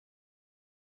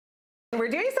We're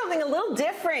doing something a little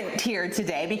different here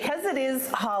today because it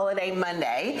is Holiday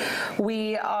Monday.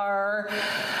 We are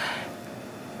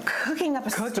cooking up a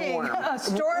storm. A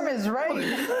storm is right.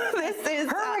 This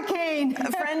is hurricane. A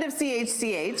friend of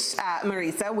CHCH,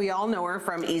 Marisa. We all know her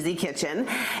from Easy Kitchen.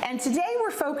 And today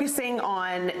we're focusing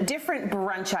on different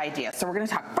brunch ideas. So we're going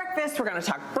to talk breakfast, we're going to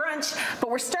talk brunch, but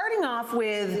we're starting off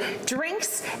with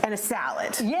drinks and a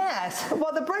salad. Yes.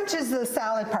 Well, the brunch is the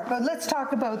salad part, but let's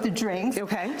talk about the drinks.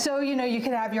 Okay. So, you know, you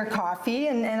could have your coffee,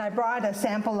 and I brought a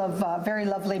sample of a very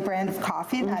lovely brand of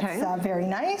coffee. That's very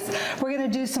nice. We're going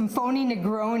to do some phony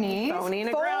Negronis. Phony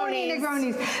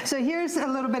Negronis. So here's a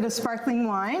little bit of sparkling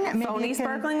wine. Maybe phony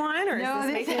sparkling wine, or no, is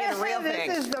this making it a real thing?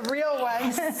 This is the real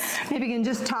one. Maybe you can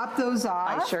just top those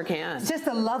off. I sure can. It's just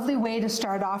a lovely way to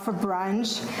start off a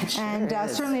brunch. And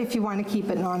certainly if you want to keep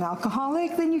it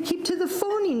non-alcoholic, then you keep to the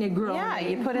phony Negroni. Yeah,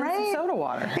 you put in some soda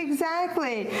water.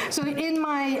 Exactly. So in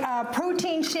my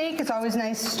protein shake, it's always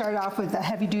nice to start off with a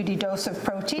heavy-duty dose of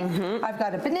protein. I've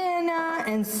got a banana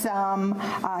and some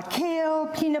kale,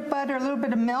 peanut butter, a little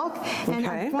bit of milk, and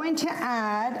I'm going to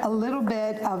add a little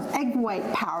bit of egg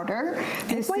white powder.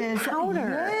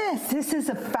 Yes, this is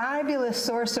a fabulous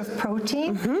source of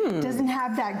protein. Doesn't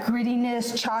have that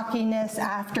grittiness, chalkiness,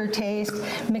 aftertaste.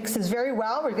 Mixes very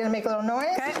well. We're going to make a little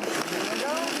noise. Okay. There we go.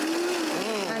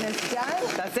 And it's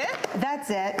done. That's it? That's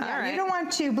it. All right. You don't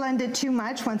want to blend it too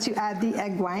much once you add the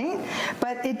egg white,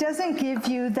 but it doesn't give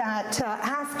you that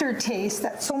aftertaste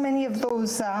that so many of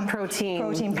those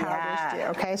protein powders do.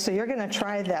 Okay, so you're going to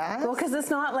try that. Well, because it's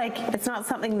not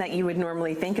something that you would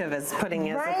normally think of as putting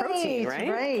as a protein, right?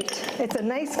 Right. It's a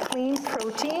nice clean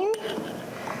protein.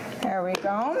 There we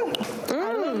go. Add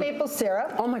a little maple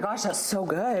syrup. Oh my gosh, that's so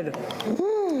good.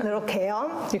 A little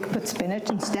kale. You could put spinach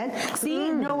instead.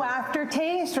 See, no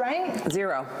aftertaste, right?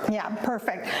 Zero. Yeah,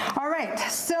 perfect. All right,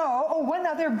 so one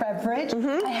other beverage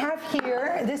I have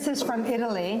here. This is from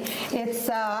Italy. It's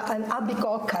an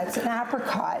albicocca. It's an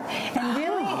apricot. And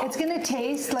really, it's going to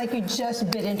taste like you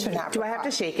just bit into an apricot. Do I have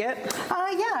to shake it?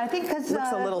 Yeah, I think because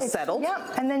looks a little settled. Yeah,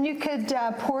 and then you could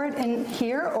pour it in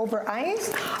here over ice.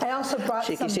 I also brought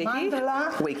some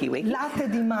mandorla. Wakey. Latte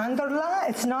di mandorla.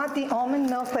 It's not the almond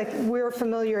milk like we're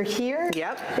familiar here.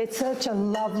 Yep. It's such a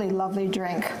lovely, lovely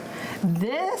drink.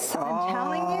 This, I'm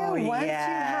telling you, once you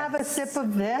have a sip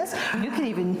of this, you can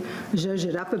even zhuzh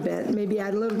it up a bit. Maybe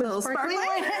add a little bit of sparkling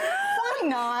wine. Why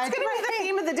not? It's going to be the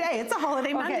theme of the day. It's a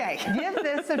holiday Monday. Give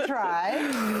this a try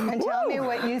and tell me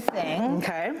what you think.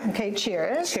 Okay. Okay,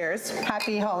 cheers. Cheers.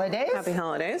 Happy holidays. Happy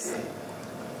holidays.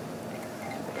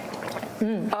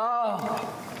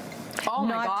 Oh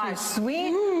my gosh. Not too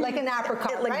sweet, like an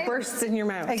apricot, It like bursts in your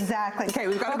mouth. Exactly. Okay,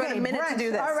 we've got about a minute to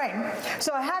do this. All right.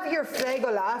 So I have here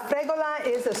fregola. Fregola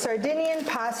is a Sardinian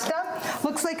pasta.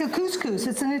 Looks like a couscous.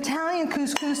 It's an Italian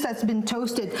couscous that's been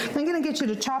toasted. I'm going to get you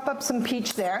to chop up some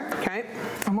peach there. Okay.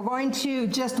 And we're going to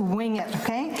just wing it,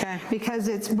 okay? Okay. Because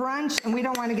it's brunch and we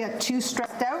don't want to get too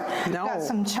stressed out. No. We've got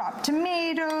some chopped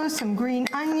tomatoes, some green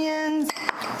onions,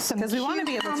 some Because we want to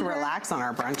be able to cucumber. relax on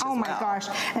our brunch as well. Oh my gosh.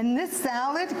 And this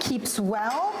salad keeps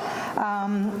well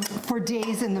for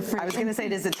days in the fridge. I was going to say,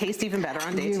 does it taste even better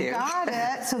on day two? You got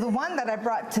it. So the one that I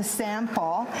brought to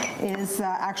sample is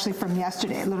actually from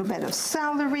yesterday. A little bit of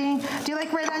celery. Do you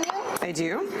like red onion? I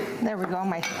do. There we go.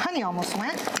 My honey almost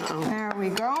went. There we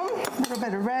go. A little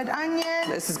bit of red onion.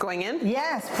 This is going in?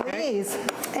 Yes, please.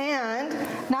 And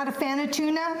not a fan of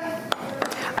tuna?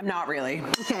 I'm not really.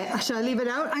 Okay, should I leave it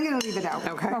out? I'm going to leave it out.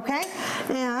 Okay. Okay.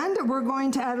 And we're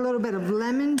going to add a little bit of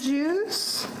lemon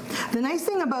juice. The nice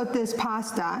thing about this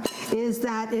pasta is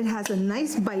that it has a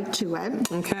nice bite to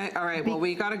it. Okay. All right. Well,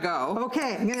 we got to go.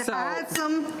 Okay. I'm going to add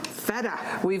some feta.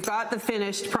 We've got the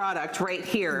finished product right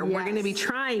here. Yes. We're going to be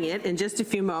trying it in just a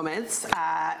few moments.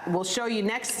 We'll show you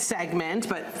next segment,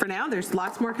 but for now, there's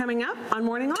lots more coming up on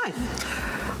Morning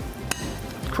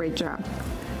Live. Great job.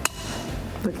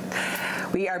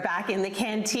 We are back in the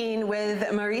canteen with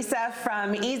Marisa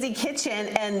from Easy Kitchen,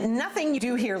 and nothing you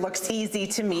do here looks easy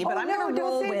to me, but I'm going to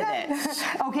roll with it.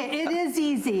 Okay, it is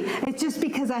easy. It's just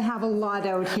because I have a lot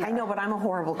out here. I know, but I'm a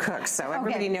horrible cook, so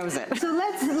everybody knows it. So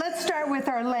let's start with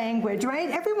our language, right?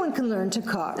 Everyone can learn to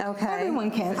cook. Okay.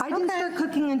 Everyone can. I didn't start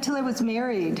cooking until I was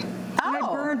married. And I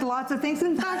burned lots of things.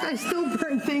 In fact, I still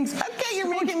burn things. Okay, you're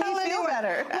making me feel better.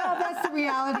 better. Well, that's the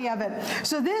reality of it.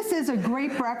 So this is a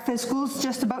great breakfast. School's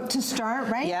just about to start,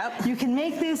 right? Yep. You can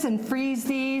make this and freeze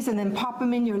these and then pop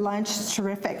them in your lunch. It's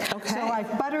terrific. Okay. So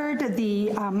I've buttered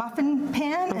the muffin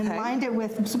pan and lined it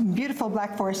with some beautiful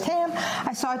Black Forest ham.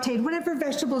 I sauteed whatever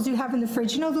vegetables you have in the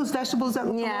fridge. You know those vegetables that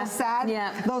look a little sad?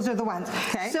 Yeah. Those are the ones.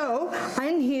 Okay. So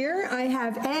in here I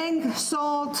have egg,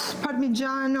 salt,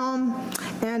 parmigiano,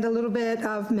 and a little bit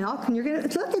of milk. And you're gonna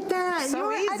look at that.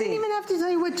 So easy. I didn't even have to tell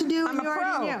you what to do. I'm a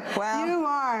pro. Well, you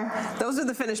are. Those are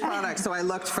the finished products, so I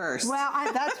looked first. Well,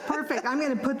 that's perfect. I'm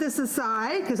going to put this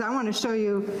aside because I want to show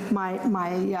you my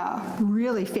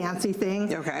really fancy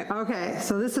thing. Okay. Okay,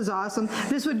 so this is awesome.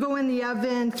 This would go in the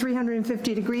oven,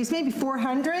 350 degrees, maybe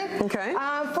 400. Okay.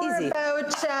 For Easy.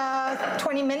 about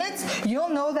 20 minutes. You'll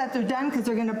know that they're done because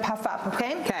they're going to puff up,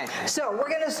 okay? Okay. So we're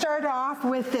going to start off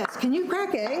with this. Can you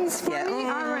crack eggs for Yeah, me?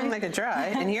 All right. I could try.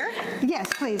 In here? Yes,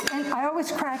 please. And I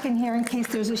always crack in here in case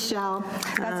there's a shell.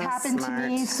 That's happened smart. to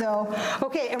me. So,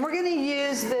 okay, and we're going to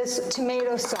use this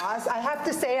tomato sauce. I have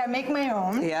to say I make my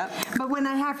own. Yeah. But when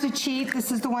I have to cheat,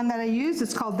 this is the one that I use.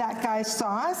 It's called That Guy's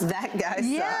Sauce. That Guy's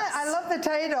Yeah, Sauce. I love the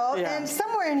title. Yeah. And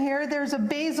somewhere in here, there's a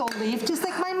basil leaf, just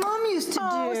like my mom used to do.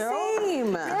 Oh,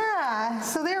 same. Yeah,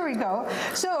 so there we go.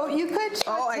 So you could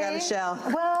Oh, I got a saute- shell.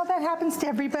 Well, that happens to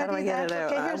everybody. How do I get it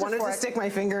out? Okay, I here's a wanted to fork. stick my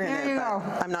finger in There it, you but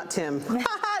go. I'm not Tim.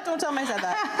 Don't tell him I said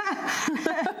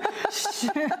that.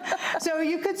 So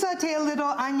you could saute a little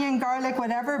onion, garlic,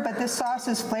 whatever, but this sauce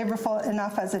is flavorful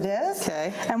enough as it is.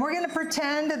 Okay. And we're going to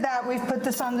pretend that we've put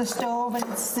this on the stove and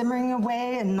it's simmering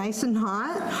away and nice and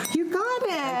hot. You got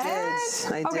it.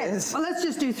 I Okay, did. well, let's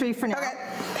just do 3 for now. Okay.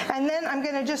 And then I'm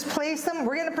going to just place them.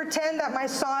 We're going to pretend that my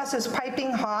sauce is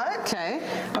piping hot. Okay.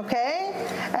 Okay.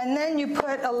 And then you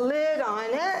put a lid on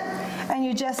it and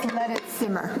you just let it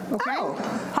simmer. Okay. Oh.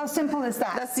 How simple is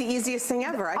that? That's the easiest thing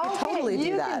ever. I could Okay, totally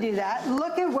do that. You can do that.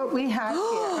 Look at what we have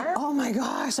here. Oh my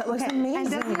gosh, that looks Okay, amazing. and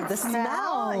doesn't it The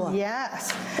smell.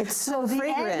 Yes. It's so The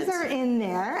fragrant. eggs are in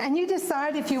there, and you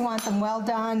decide if you want them well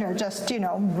done or just,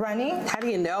 runny. How do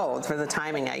you know? For the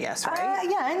timing, I guess, right?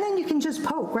 Yeah, and then you can just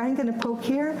poke, right? I'm going to poke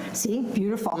here. See?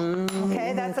 Beautiful.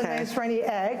 Okay, that's a okay. nice runny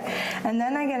egg. And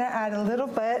then I'm going to add a little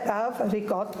bit of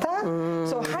ricotta.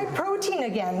 So high protein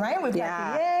again, right? We've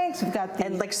got the eggs, we've got the...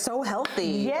 And like so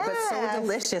healthy, but so Yes.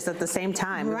 delicious at the same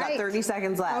time. We've got Right. 30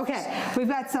 seconds left. Okay, we've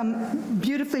got some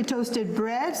beautifully toasted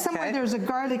bread. Somewhere Okay. there's a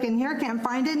garlic in here. Can't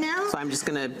find it now. So I'm just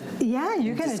gonna, Yeah,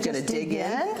 you're gonna Just just gonna dig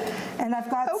in. And I've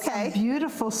got Okay. some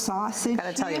beautiful sausage.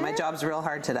 gotta tell you, my here. job's real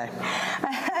hard today.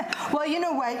 Well, you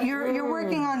know what? You're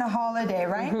working on a holiday,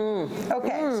 right?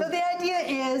 Okay. So the idea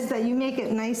is that you make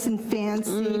it nice and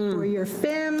fancy for your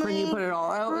family. When you put it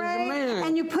all out, it's right? amazing.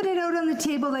 And you put it out on the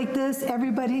table like this.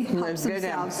 Everybody helps Lives good in.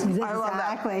 themselves. I love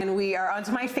that. Exactly. And we are on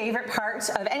to my favorite part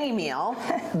of any meal,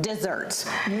 dessert.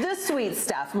 The sweet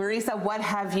stuff. Marisa, what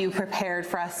have you prepared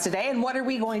for us today, and what are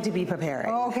we going to be preparing?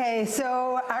 Okay,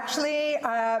 so actually,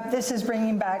 this is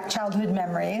bringing back childhood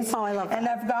memories. Oh, I love that. And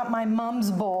I've got my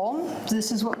mom's bowl.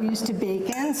 This is what we used to bake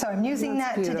in, so I'm using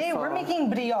That's that today. beautiful. We're making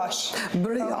brioche.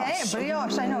 Brioche. Okay,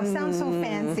 brioche. I know, it sounds so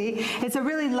fancy. It's a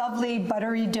really lovely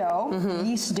buttery dough,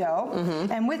 yeast dough.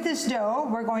 And with this dough,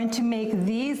 we're going to make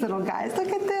these little guys. Look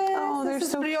at this. Oh, they're this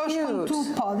is so brioche con cute.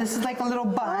 tupo. This is like a little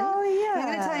bun. Oh, yeah. I'm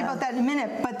going to tell you about that in a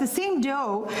minute. But the same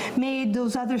dough made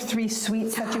those other 3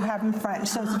 sweets that you have in front.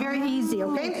 So it's very easy,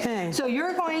 okay? Okay. So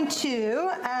you're going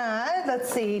to add,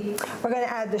 let's see, we're going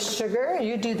to add the sugar.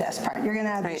 You do this part. You're going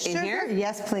to add the Right, in sugar. here?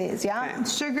 Yes, please. Yeah. Okay.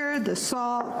 Sugar, the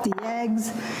salt, the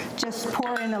eggs. Just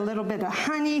pour in a little bit of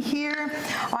honey here.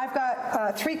 I've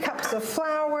got 3 cups of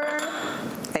flour.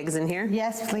 Eggs in here?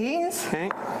 Yes, please. Okay.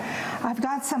 I've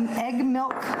got some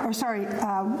milk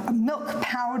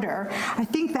powder. I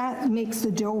think that makes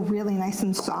the dough really nice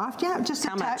and soft. Yeah, just a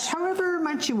How touch, much? however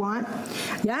much you want.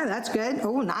 Yeah, that's good.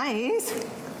 Oh, nice.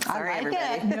 Sorry, I like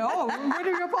everybody. it. No, what are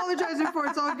you apologizing for?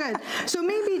 It's all good. So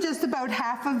maybe just about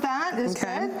half of that is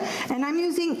Okay. good. And I'm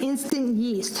using instant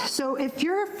yeast. So if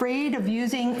you're afraid of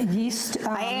using yeast,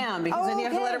 I am, because then you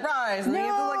have to let it rise, and then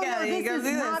you have to look at it, and you gotta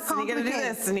do this, and you gotta do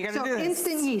this, and you gotta do this. So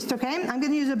instant yeast, okay? I'm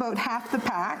going to use about half the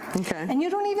pack. Okay. And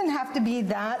you don't even have to be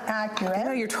that accurate. I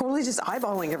know, you're totally just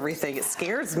eyeballing everything. It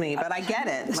scares me, but I get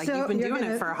it. Like, So you've been you're doing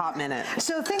gonna- it for a hot minute.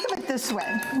 So think of it this way.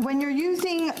 When you're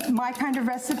using my kind of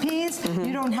recipes,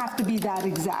 you don't have to be that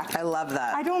exact. I love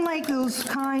that. I don't like those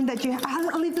kind that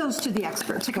I'll leave those to the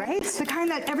experts, okay? Right? The kind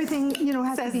that everything,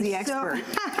 has Says to be the expert.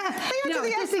 so... Leave it to No, the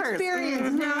just experts.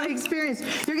 experience. No,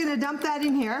 experience. You're going to dump that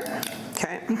in here.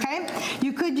 Okay. Okay.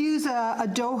 You could use a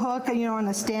dough hook, you know, on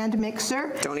a stand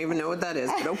mixer. Don't even know what that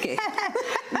is, but okay.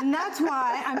 And that's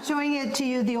why I'm showing it to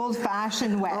you the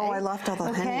old-fashioned way. Oh, I left all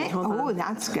the honey. Hold on. Oh,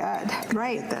 that's good.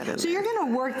 Right. Get that in So you're going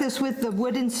to work this with the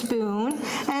wooden spoon,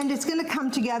 and it's going to come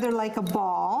together like a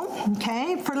ball.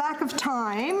 Okay. For lack of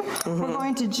time, we're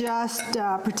going to just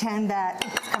pretend that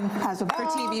it's come as a ball.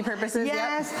 For TV purposes.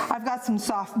 Yes. Yep. I've got some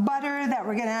soft butter that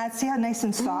we're going to add. See how nice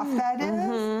and soft that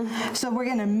is? So we're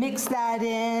going to mix that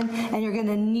in, and you're going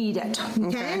to knead it.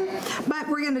 Okay. But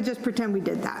we're going to just pretend we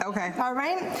did that. Okay. All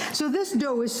right. So this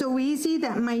dough is so easy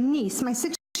that my niece, my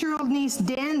 6-year-old niece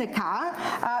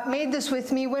Danica, made this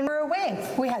with me when we were away.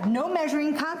 We had no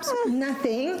measuring cups,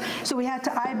 nothing, so we had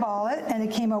to eyeball it, and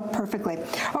it came out perfectly.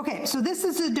 Okay, so this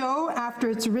is the dough after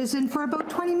it's risen for about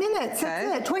 20 minutes. Okay.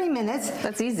 That's it, 20 minutes.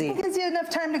 That's easy. It gives you enough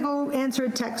time to go answer a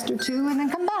text or two and then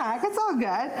come back. It's all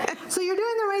good. So you're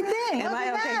doing the right thing. Am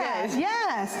I okay? Good.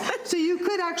 Yes. So you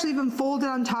could actually even fold it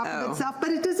on top of itself, but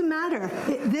it doesn't matter.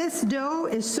 This dough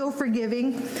is so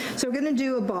forgiving. So we're going to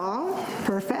do a ball.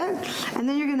 Perfect. And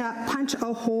then you're going to punch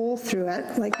a hole through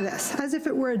it like this, as if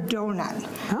it were a donut.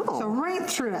 Oh. So right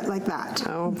through it like that.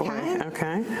 Oh boy.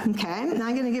 Okay. Okay. Now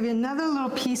I'm going to give you another little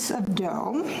piece of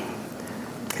dough.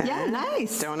 Okay. Yeah,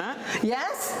 nice. Donut.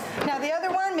 Yes. Now the other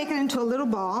one, make it into a little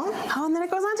ball. Oh, and then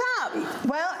it goes on top.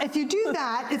 Well, if you do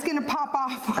that, it's going to pop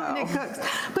off when it cooks.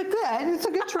 But good. It's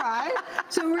a good try.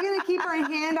 So we're going to keep our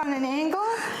hand on an angle.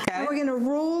 Okay. And we're going to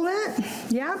roll it.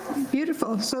 Yeah,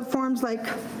 beautiful. So it forms like,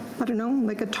 I don't know,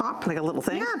 like a top. Like a little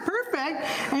thing? Yeah,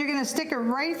 perfect. And you're going to stick it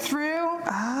right through so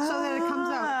that it comes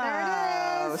out.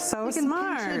 There it is. So you can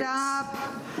smart. pinch it up.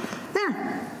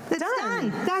 There. It's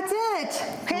done. That's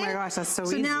it. Okay? Oh my gosh, that's so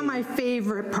easy. So now my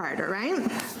favorite part, all right?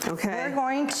 Okay. We're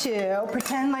going to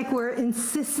pretend like we're in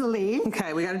Sicily.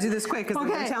 Okay, we got to do this quick because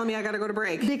they're telling me I got to go to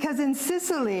break. Because in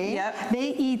Sicily,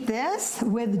 they eat this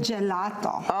with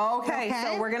gelato. Okay,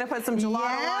 so we're going to put some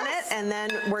gelato on it, and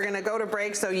then we're going to go to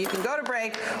break so you can go to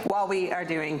break while we are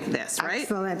doing this, right?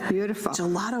 Excellent, beautiful.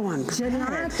 Gelato on bread.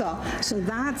 Gelato. So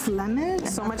that's lemon.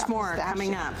 So much more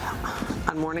coming up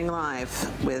on Morning Live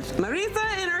with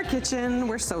Marisa in our kitchen.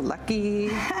 We're so lucky.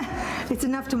 It's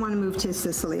enough to want to move to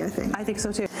Sicily, I think. I think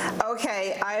so too.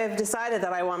 Okay, I have decided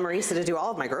that I want Marisa to do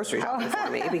all of my grocery shopping for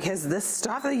me because this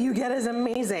stuff that you get is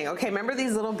amazing. Okay, remember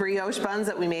these little brioche buns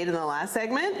that we made in the last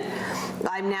segment?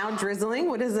 I'm now drizzling.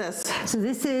 What is this? So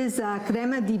this is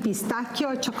crema di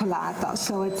pistacchio cioccolato.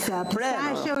 So it's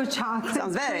pistachio chocolate.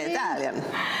 Sounds very Italian.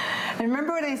 And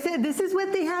remember what I said? This is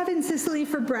what they have in Sicily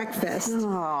for breakfast.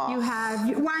 Oh. You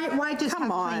have, why just have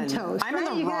plain toast? I'm in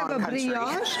the you wrong can have a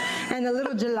brioche and a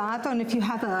little gelato, and if you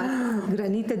have a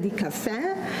granita di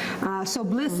caffè, so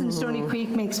Bliss in Stony Creek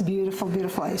makes beautiful,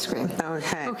 beautiful ice cream.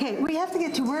 Okay. Okay, we have to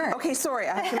get to work. Okay, sorry,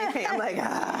 I have to make I'm like,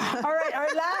 All right, our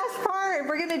last part,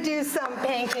 we're going to do some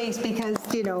pancakes because,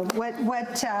 you know, what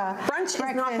brunch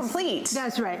is not complete.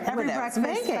 That's right. Every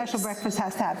breakfast, special breakfast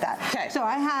has to have that. Okay. So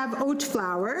I have oat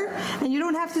flour, and you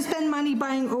don't have to spend money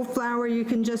buying oat flour. You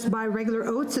can just buy regular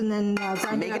oats and then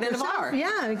grind make it into flour.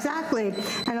 Yeah, exactly.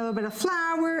 And a little bit of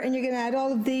flour, and you're going to add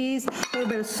all of these, a little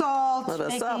bit of salt,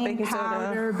 baking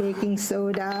powder, baking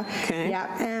soda. Okay.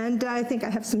 Yeah, and I think I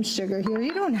have some sugar here.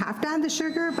 You don't have to add the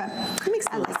sugar, but it makes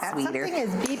it I like that. sweeter. Something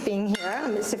is beeping here.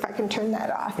 Let me see if I can turn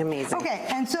that off. Amazing. Okay,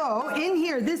 and so in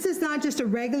here, this is not just a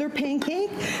regular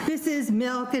pancake. This is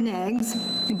milk and eggs,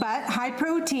 but high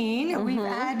protein. We've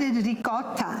added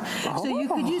ricotta. So you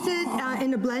could use it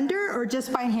in a blender or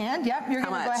just by hand. Yep, you're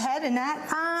going to go ahead and add,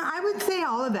 I would say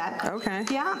all of that. Okay.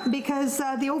 Yeah, because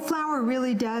the oat flour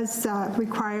really does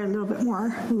require a little bit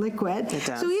more liquid. It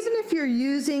does. So even if you're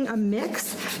using a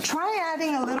mix, try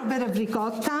adding a little bit of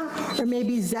ricotta or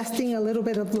maybe zesting a little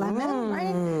bit of lemon,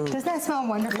 right? Doesn't that smell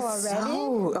wonderful already?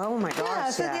 Oh my gosh. Yeah,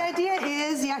 so the idea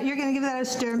is, you're going to give that a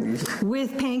stir.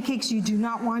 With pancakes, you do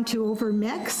not want to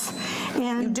overmix.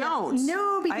 And you don't?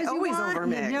 No, because I always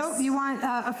overmix. No, you want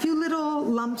a few little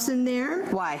lumps in there.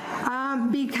 Why?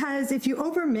 Because if you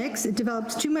overmix, it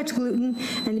develops too much gluten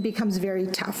and it becomes very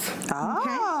tough. Oh.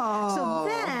 Okay? So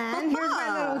then, here's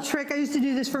my little trick. I used to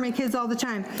do this for my kids all the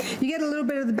time. You get a little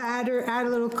bit of the batter, add a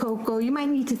little cocoa. You might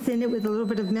need to thin it with a little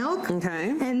bit of milk. Okay.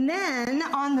 And then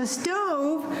on the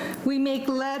stove, we make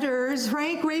letters,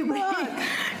 right? Great way.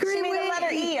 She made a letter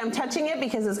E. I'm touching it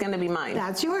because it's going to be mine.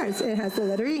 That's yours. It has the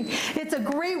letter E. It's a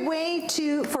great way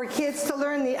for kids to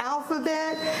learn the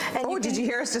alphabet. And did you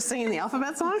hear us just singing the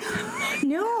alphabet song?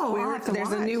 No.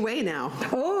 There's a new way now.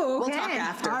 Oh, okay. We'll talk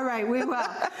after. All right, we will.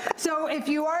 So if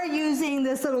you are using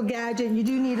this little gadget, you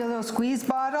do need a little squeeze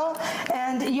bottle,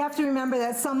 and you have to remember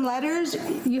that some letters,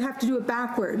 you have to do it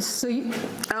backwards. So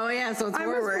oh yeah, so it's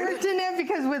forward. I was fortunate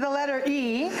because with the letter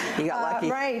E. You got lucky.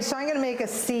 Right, so I'm going to make a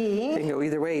C. You can go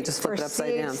either way, just flip it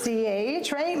upside down.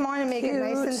 CH, right? You want to make it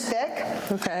nice and thick.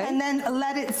 Okay. And then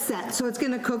let it set. So it's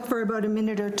going to cook for about a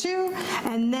minute or two,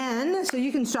 and then, so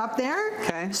you can stop there.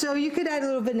 Okay. So you could add a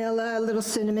little vanilla, a little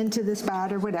cinnamon to this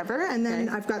batter, whatever, and then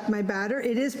I've got my batter.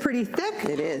 It is pretty thick.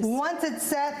 It is. Once it's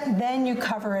set, then you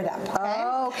cover it up. Okay?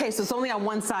 Oh, okay, so it's only on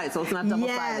one side, so it's not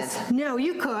double-sided. Yes. No,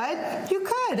 you could. You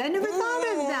could. I never thought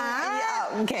of that.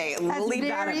 Yeah, okay, we'll leave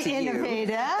that up to you. Very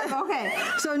innovative. Okay,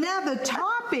 so now the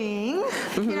topping,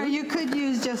 you know, you could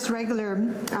use just regular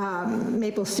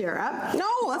maple syrup. No,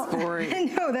 that's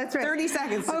boring. No, that's right. 30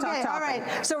 seconds to talk topping. All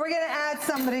right, so we're going to add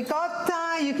some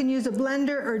ricotta. You can use a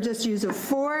blender or just use a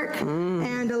fork,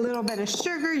 and a little bit of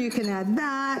sugar. You can add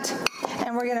that.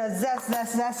 And we're going to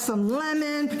zest some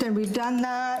lemon, pretend we've done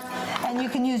that. And you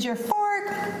can use your fork,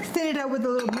 thin it out with a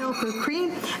little milk or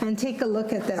cream, and take a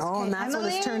look at this. Oh, and that's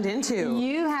what it's turned into.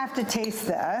 You have to taste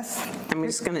this. I'm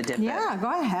just going to dip it. Yeah,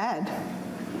 go ahead.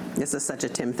 This is such a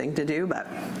Tim thing to do, but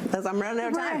because I'm running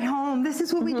out of We're time. at home. This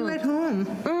is what we do at home.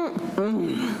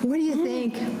 What do you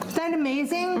think? Is that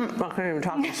amazing? I can't even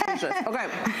talk. I'm speechless.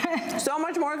 Okay, so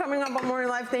much more coming up on Morning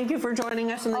Life. Thank you for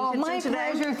joining us in the kitchen my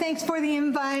today. pleasure. Thanks for the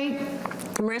invite.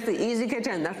 Marissa, the Easy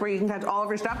Kitchen. That's where you can catch all of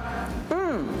your stuff.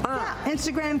 Yeah,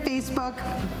 Instagram, Facebook,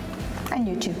 and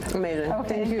YouTube. Amazing.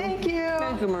 Okay, Thank you. thank you.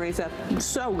 Thank you, Marisa.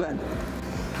 So good.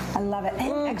 I love it.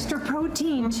 And extra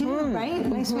protein too, right?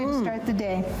 Nice way to start the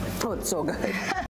day. Oh, it's so good.